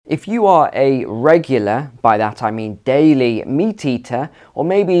If you are a regular, by that I mean daily meat eater, or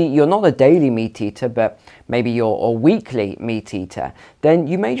maybe you're not a daily meat eater, but maybe you're a weekly meat eater, then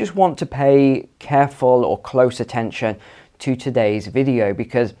you may just want to pay careful or close attention to today's video,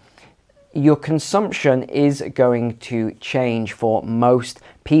 because your consumption is going to change for most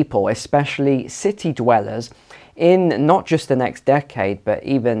people, especially city dwellers, in not just the next decade, but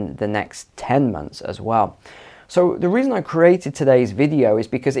even the next 10 months as well. So the reason I created today's video is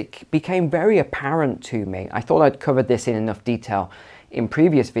because it became very apparent to me, I thought I'd covered this in enough detail in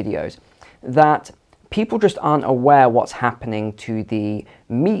previous videos, that people just aren't aware what's happening to the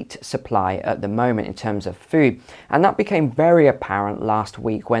meat supply at the moment in terms of food. And that became very apparent last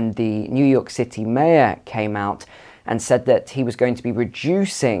week when the New York City mayor came out and said that he was going to be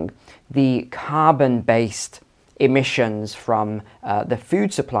reducing the carbon-based emissions from the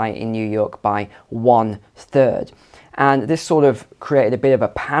food supply in New York by 1/3. And this sort of created a bit of a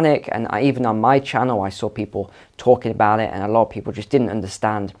panic, and even on my channel I saw people talking about it, and a lot of people just didn't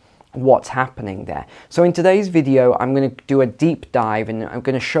understand what's happening there. So in today's video I'm going to do a deep dive, and I'm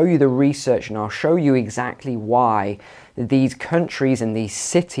going to show you the research, and I'll show you exactly why these countries and these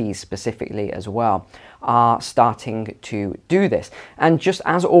cities specifically as well are starting to do this. And just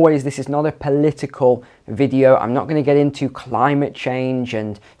as always, this is not a political video. I'm not going to get into climate change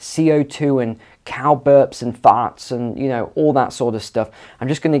and CO2 and cow burps and farts and, you know, all that sort of stuff. I'm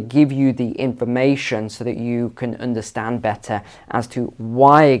just going to give you the information so that you can understand better as to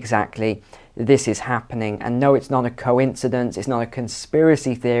why exactly this is happening. And no, it's not a coincidence. It's not a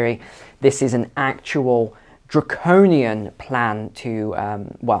conspiracy theory. This is an actual draconian plan to,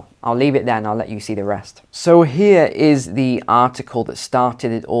 well, I'll leave it there and I'll let you see the rest. So here is the article that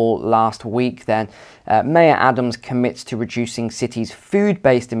started it all last week then. Mayor Adams commits to reducing cities'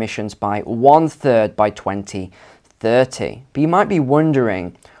 food-based emissions by 1/3 by 2030. But you might be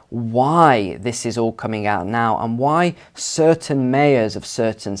wondering why this is all coming out now and why certain mayors of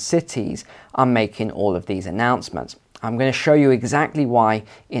certain cities are making all of these announcements. I'm going to show you exactly why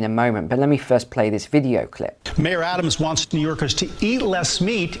in a moment, but let me first play this video clip. Mayor Adams wants New Yorkers to eat less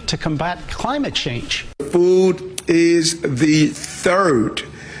meat to combat climate change. Food is the third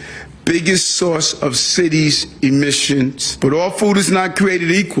biggest source of cities' emissions, but all food is not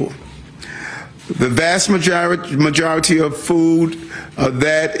created equal. The vast majority of food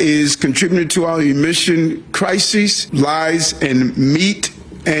that is contributing to our emission crisis lies in meat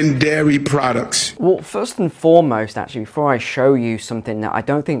and dairy products. Well, first and foremost, actually, before I show you something that I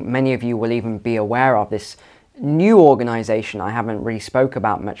don't think many of you will even be aware of, this new organization I haven't really spoke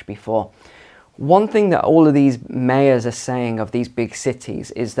about much before. One thing that all of these mayors are saying of these big cities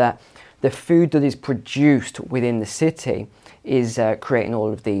is that the food that is produced within the city is creating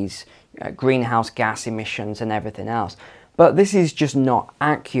all of these greenhouse gas emissions and everything else. But this is just not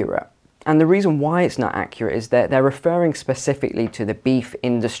accurate. And the reason why it's not accurate is that they're referring specifically to the beef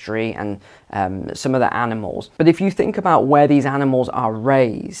industry and some of the animals. But if you think about where these animals are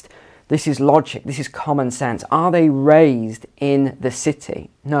raised, this is logic, this is common sense. Are they raised in the city?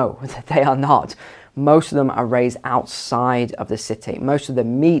 No, they are not. Most of them are raised outside of the city. Most of the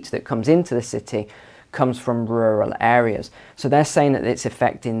meat that comes into the city comes from rural areas. So they're saying that it's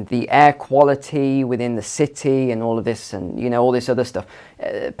affecting the air quality within the city and all of this and, you know, all this other stuff.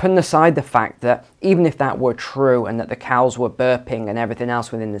 Putting aside the fact that even if that were true and that the cows were burping and everything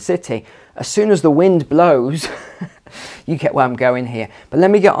else within the city, as soon as the wind blows, you get where I'm going here. But let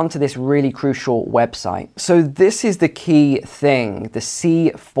me get onto this really crucial website. So this is the key thing, the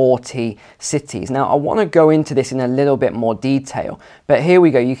C40 cities. Now I want to go into this in a little bit more detail, but here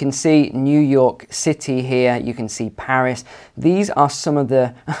we go. You can see New York City here. You can see Paris. These are some of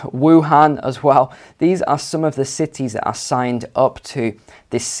the, Wuhan as well. These are some of the cities that are signed up to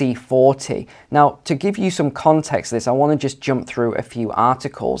this C40. Now, to give you some context to this, I want to just jump through a few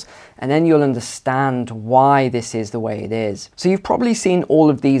articles and then you'll understand why this is the way it is. So you've probably seen all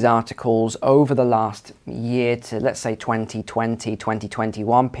of these articles over the last year to, let's say, 2020,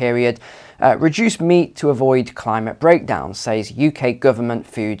 2021 period. Reduce meat to avoid climate breakdown, says UK government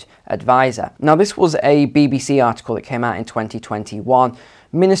food advisor. Now, this was a BBC article that came out in 2021.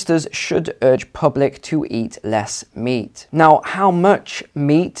 Ministers should urge public to eat less meat. Now, how much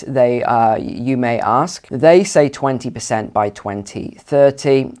meat you may ask? They say 20% by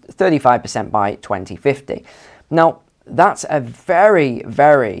 2030, 35% by 2050. Now, that's a very,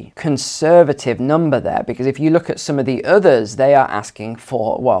 very conservative number there, because if you look at some of the others, they are asking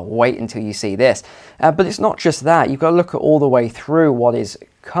for, well, wait until you see this. But it's not just that. You've got to look at all the way through what is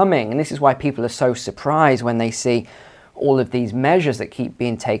coming. And this is why people are so surprised when they see all of these measures that keep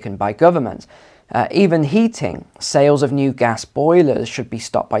being taken by governments. Even heating, sales of new gas boilers should be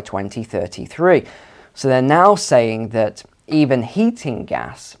stopped by 2033. So they're now saying that even heating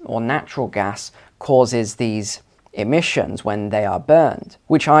gas or natural gas causes these emissions when they are burned,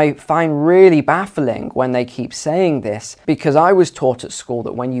 which I find really baffling when they keep saying this, because I was taught at school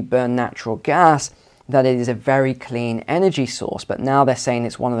that when you burn natural gas, that it is a very clean energy source, but now they're saying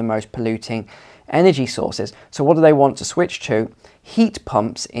it's one of the most polluting energy sources. So what do they want to switch to? Heat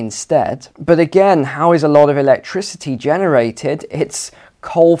pumps instead. But again, how is a lot of electricity generated? It's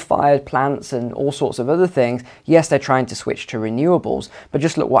coal-fired plants and all sorts of other things. Yes, they're trying to switch to renewables, but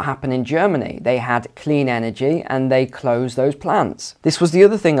just look what happened in Germany. They had clean energy and they closed those plants. This was the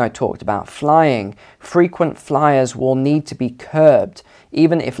other thing I talked about, flying. Frequent flyers will need to be curbed.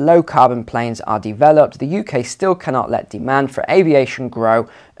 Even if low-carbon planes are developed, the UK still cannot let demand for aviation grow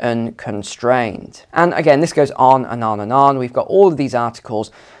unconstrained. And again, this goes on and on and on. We've got all of these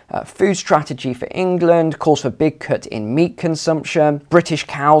articles. Food strategy for England calls for big cut in meat consumption. British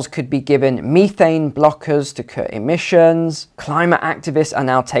cows could be given methane blockers to cut emissions. Climate activists are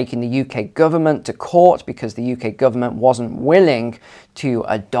now taking the UK government to court because the UK government wasn't willing to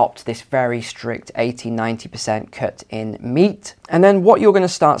adopt this very strict 80-90% cut in meat. And then what you're going to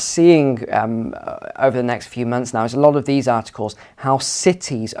start seeing over the next few months now is a lot of these articles, how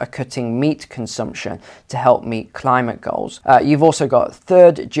cities are cutting meat consumption to help meet climate goals. You've also got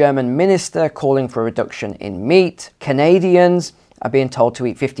third German minister calling for a reduction in meat. Canadians are being told to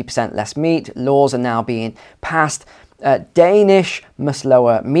eat 50% less meat. Laws are now being passed. Danish must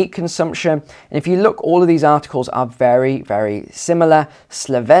lower meat consumption. And if you look, all of these articles are very, very similar.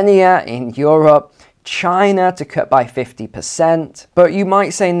 Slovenia in Europe, China to cut by 50%. But you might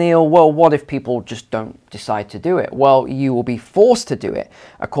say, Neil, well, what if people just don't decide to do it? Well, you will be forced to do it,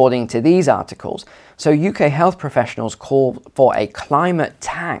 according to these articles. So UK health professionals call for a climate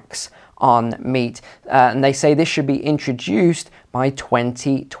tax on meat, and they say this should be introduced by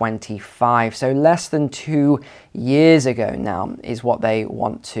 2025. So less than 2 years ago now is what they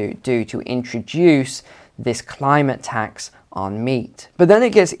want to do, to introduce this climate tax on meat. But then it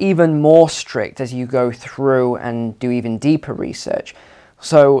gets even more strict as you go through and do even deeper research.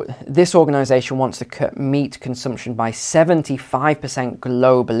 So this organization wants to cut meat consumption by 75%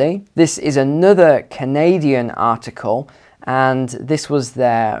 globally. This is another Canadian article, and this was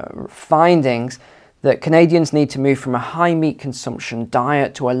their findings, that Canadians need to move from a high meat consumption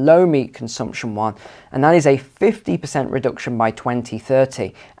diet to a low meat consumption one, and that is a 50% reduction by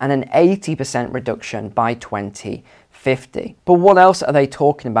 2030 and an 80% reduction by 2050. But what else are they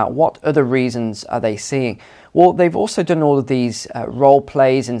talking about? What other reasons are they seeing? Well, they've also done all of these role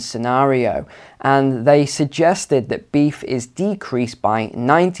plays and scenario, and they suggested that beef is decreased by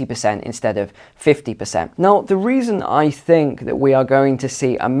 90% instead of 50%. Now, the reason I think that we are going to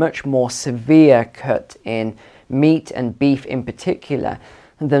see a much more severe cut in meat and beef in particular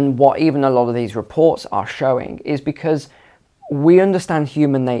than what even a lot of these reports are showing is because we understand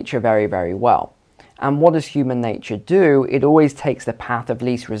human nature very, very well. And what does human nature do? It always takes the path of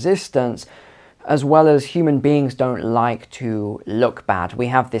least resistance, as well as human beings don't like to look bad. We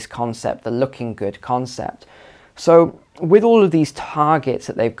have this concept, the looking good concept. So with all of these targets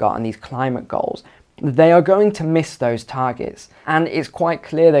that they've got and these climate goals, they are going to miss those targets. And it's quite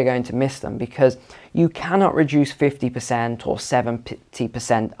clear they're going to miss them because you cannot reduce 50% or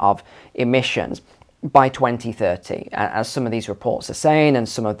 70% of emissions by 2030, as some of these reports are saying and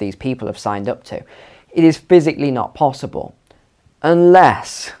some of these people have signed up to. It is physically not possible.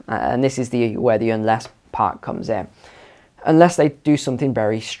 Unless, and this is where the unless part comes in, unless they do something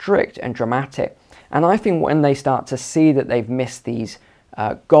very strict and dramatic. And I think when they start to see that they've missed these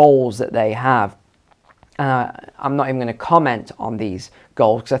goals that they have, I'm not even going to comment on these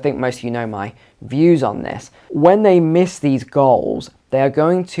goals because I think most of you know my views on this. When they miss these goals, they are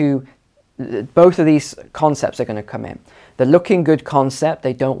going to, both of these concepts are going to come in. The looking good concept,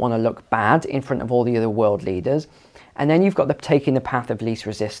 they don't want to look bad in front of all the other world leaders. And then you've got the taking the path of least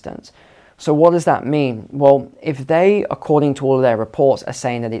resistance. So what does that mean? Well, if they, according to all of their reports, are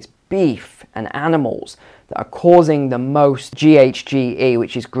saying that it's beef and animals that are causing the most GHGE,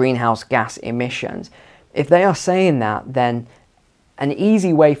 which is greenhouse gas emissions, if they are saying that, then an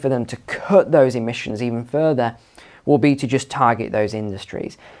easy way for them to cut those emissions even further will be to just target those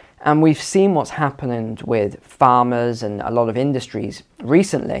industries. And we've seen what's happened with farmers and a lot of industries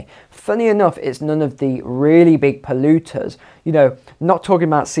recently. Funny enough, it's none of the really big polluters. not talking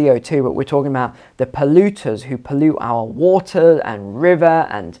about CO2, but we're talking about the polluters who pollute our water and river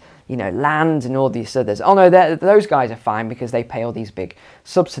and land and all these others. Oh no, those guys are fine because they pay all these big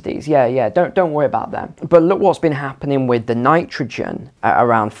subsidies. Yeah, don't worry about them. But look what's been happening with the nitrogen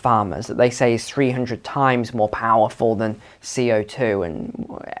around farmers that they say is 300 times more powerful than CO2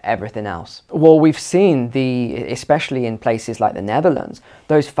 and everything else. Well, we've seen especially in places like the Netherlands,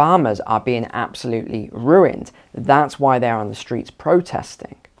 those farmers are being absolutely ruined. That's why they're on the streets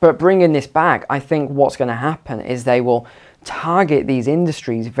protesting. But bringing this back, I think what's going to happen is they will target these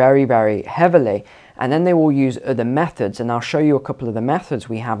industries very, very heavily, and then they will use other methods. And I'll show you a couple of the methods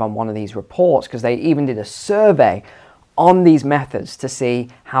we have on one of these reports, because they even did a survey on these methods to see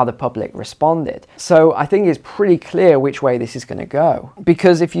how the public responded. So I think it's pretty clear which way this is going to go,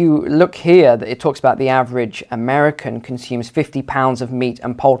 because if you look here, it talks about the average American consumes 50 pounds of meat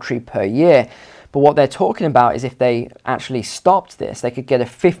and poultry per year. But what they're talking about is if they actually stopped this, they could get a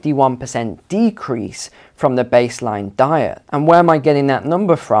 51% decrease from the baseline diet. And where am I getting that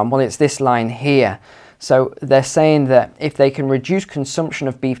number from? Well, it's this line here. So they're saying that if they can reduce consumption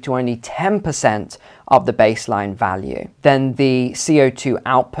of beef to only 10% of the baseline value, then the CO2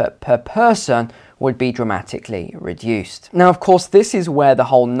 output per person would be dramatically reduced. Now, of course, this is where the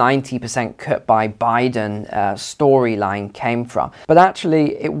whole 90% cut by Biden storyline came from. But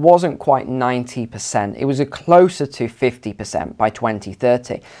actually, it wasn't quite 90%. It was closer to 50% by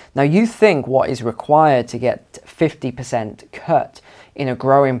 2030. Now, you think what is required to get 50% cut in a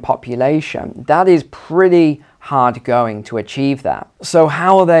growing population? That is pretty hard going to achieve that. So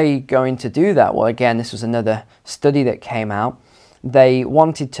how are they going to do that? Well, again, this was another study that came out. They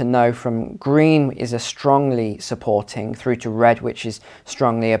wanted to know from green is a strongly supporting through to red, which is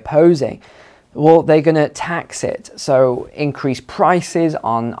strongly opposing. Well, they're going to tax it. So increase prices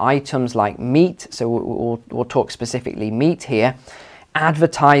on items like meat. So we'll talk specifically meat here.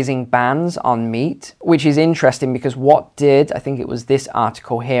 Advertising bans on meat, which is interesting because I think it was this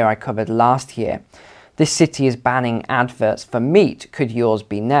article here I covered last year. This city is banning adverts for meat. Could yours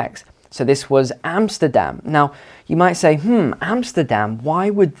be next? So this was Amsterdam. Now, you might say, Amsterdam, why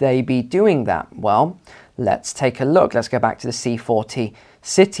would they be doing that? Well, let's take a look. Let's go back to the C40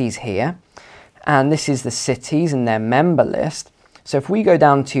 cities here. And this is the cities and their member list. So if we go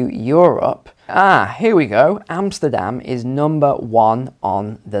down to Europe, here we go. Amsterdam is number 1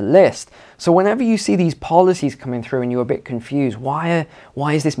 on the list. So whenever you see these policies coming through and you're a bit confused, why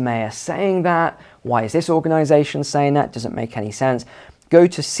is this mayor saying that? Why is this organization saying that? Doesn't make any sense. Go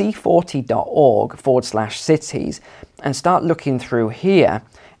to c40.org/cities and start looking through here,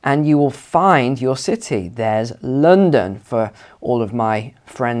 and you will find your city. There's London for all of my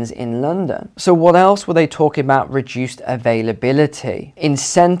friends in London. So what else were they talking about? Reduced availability,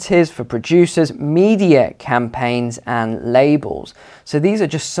 incentives for producers, media campaigns, and labels. So these are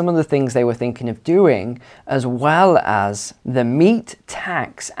just some of the things they were thinking of doing, as well as the meat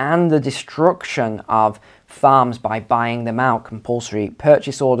tax and the destruction of farms by buying them out, compulsory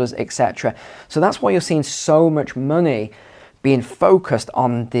purchase orders, etc. So that's why you're seeing so much money being focused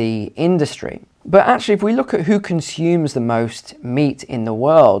on the industry. But actually, if we look at who consumes the most meat in the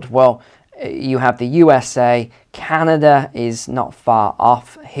world, well, you have the USA, Canada is not far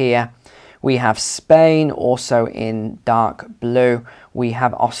off here. We have Spain, also in dark blue. We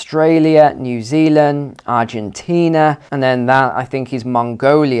have Australia, New Zealand, Argentina, and then that I think is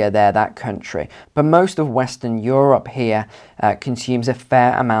Mongolia there, that country. But most of Western Europe here consumes a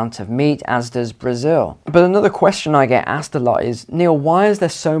fair amount of meat, as does Brazil. But another question I get asked a lot is, Neil, why is there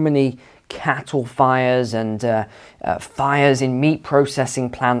so many cattle fires and fires in meat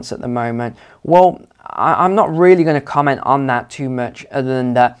processing plants at the moment? Well, I'm not really going to comment on that too much, other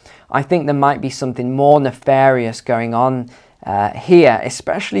than that I think there might be something more nefarious going on here,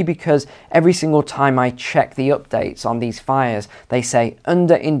 especially because every single time I check the updates on these fires, they say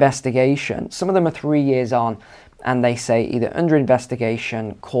under investigation. Some of them are 3 years on, and they say either under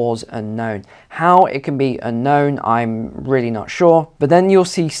investigation, cause unknown. How it can be unknown, I'm really not sure. But then you'll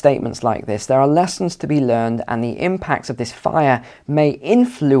see statements like this. There are lessons to be learned, and the impacts of this fire may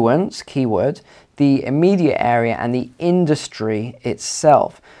influence, keyword, the immediate area and the industry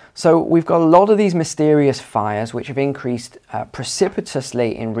itself. So we've got a lot of these mysterious fires which have increased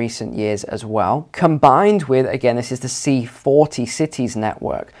precipitously in recent years as well, combined with, again, this is the C40 cities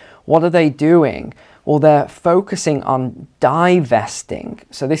network. What are they doing? Well, they're focusing on divesting.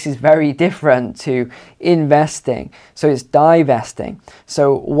 So this is very different to investing. So it's divesting.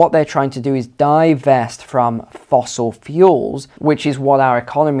 So what they're trying to do is divest from fossil fuels, which is what our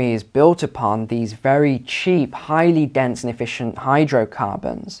economy is built upon, these very cheap, highly dense and efficient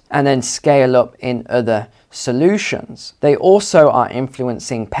hydrocarbons, and then scale up in other solutions. They also are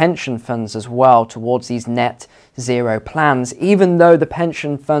influencing pension funds as well towards these net zero plans, even though the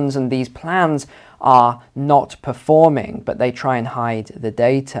pension funds and these plans are not performing, but they try and hide the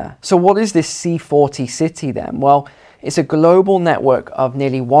data. So what is this C40 city then? Well, it's a global network of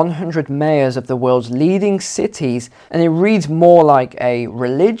nearly 100 mayors of the world's leading cities, and it reads more like a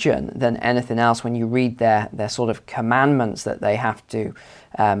religion than anything else when you read their sort of commandments that they have to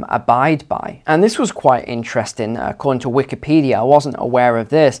abide by. And this was quite interesting, according to Wikipedia. I wasn't aware of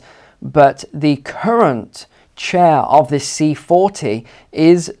this, but the current chair of this C40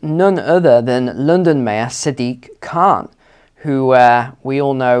 is none other than London Mayor Sadiq Khan, who we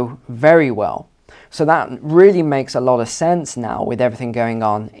all know very well. So that really makes a lot of sense now with everything going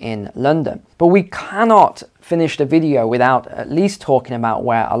on in London. But we cannot finish the video without at least talking about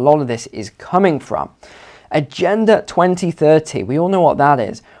where a lot of this is coming from. Agenda 2030, we all know what that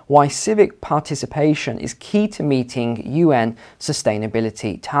is. Why civic participation is key to meeting UN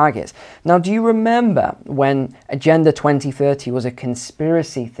sustainability targets. Now, do you remember when Agenda 2030 was a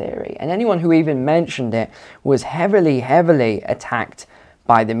conspiracy theory? And anyone who even mentioned it was heavily attacked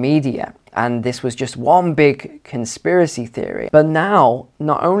by the media. And this was just one big conspiracy theory. But now,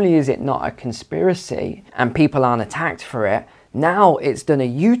 not only is it not a conspiracy and people aren't attacked for it, now it's done a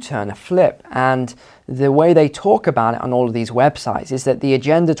U-turn, a flip, and the way they talk about it on all of these websites is that the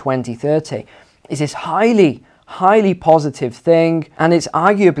Agenda 2030 is this highly positive thing, and it's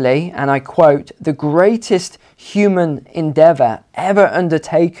arguably, and I quote, the greatest human endeavor ever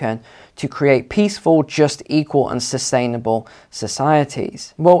undertaken to create peaceful, just, equal, and sustainable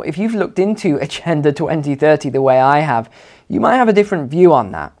societies. Well, if you've looked into Agenda 2030 the way I have, you might have a different view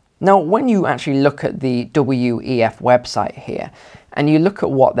on that. Now, when you actually look at the WEF website here, and you look at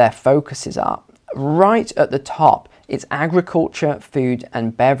what their focuses are, right at the top, it's agriculture, food,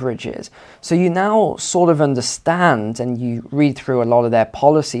 and beverages. So you now sort of understand, and you read through a lot of their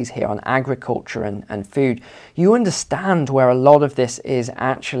policies here on agriculture and food, you understand where a lot of this is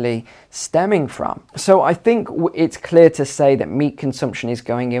actually stemming from. So I think it's clear to say that meat consumption is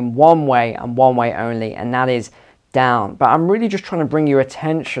going in one way and one way only, and that is down. But I'm really just trying to bring your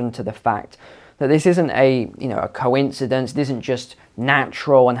attention to the fact that this isn't a coincidence. It isn't just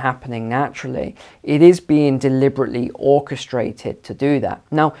natural and happening naturally. It is being deliberately orchestrated to do that.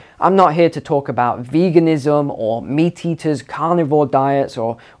 Now, I'm not here to talk about veganism or meat eaters, carnivore diets,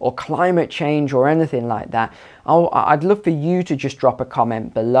 or climate change or anything like that. I'd love for you to just drop a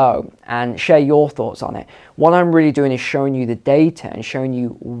comment below and share your thoughts on it. What I'm really doing is showing you the data and showing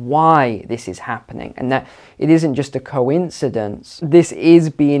you why this is happening, and that it isn't just a coincidence. This is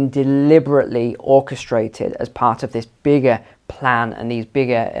being deliberately orchestrated as part of this bigger plan and these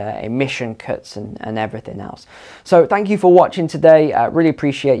bigger emission cuts and everything else. So thank you for watching today. Really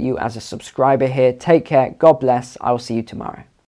appreciate you as a subscriber here. Take care. God bless. I will see you tomorrow.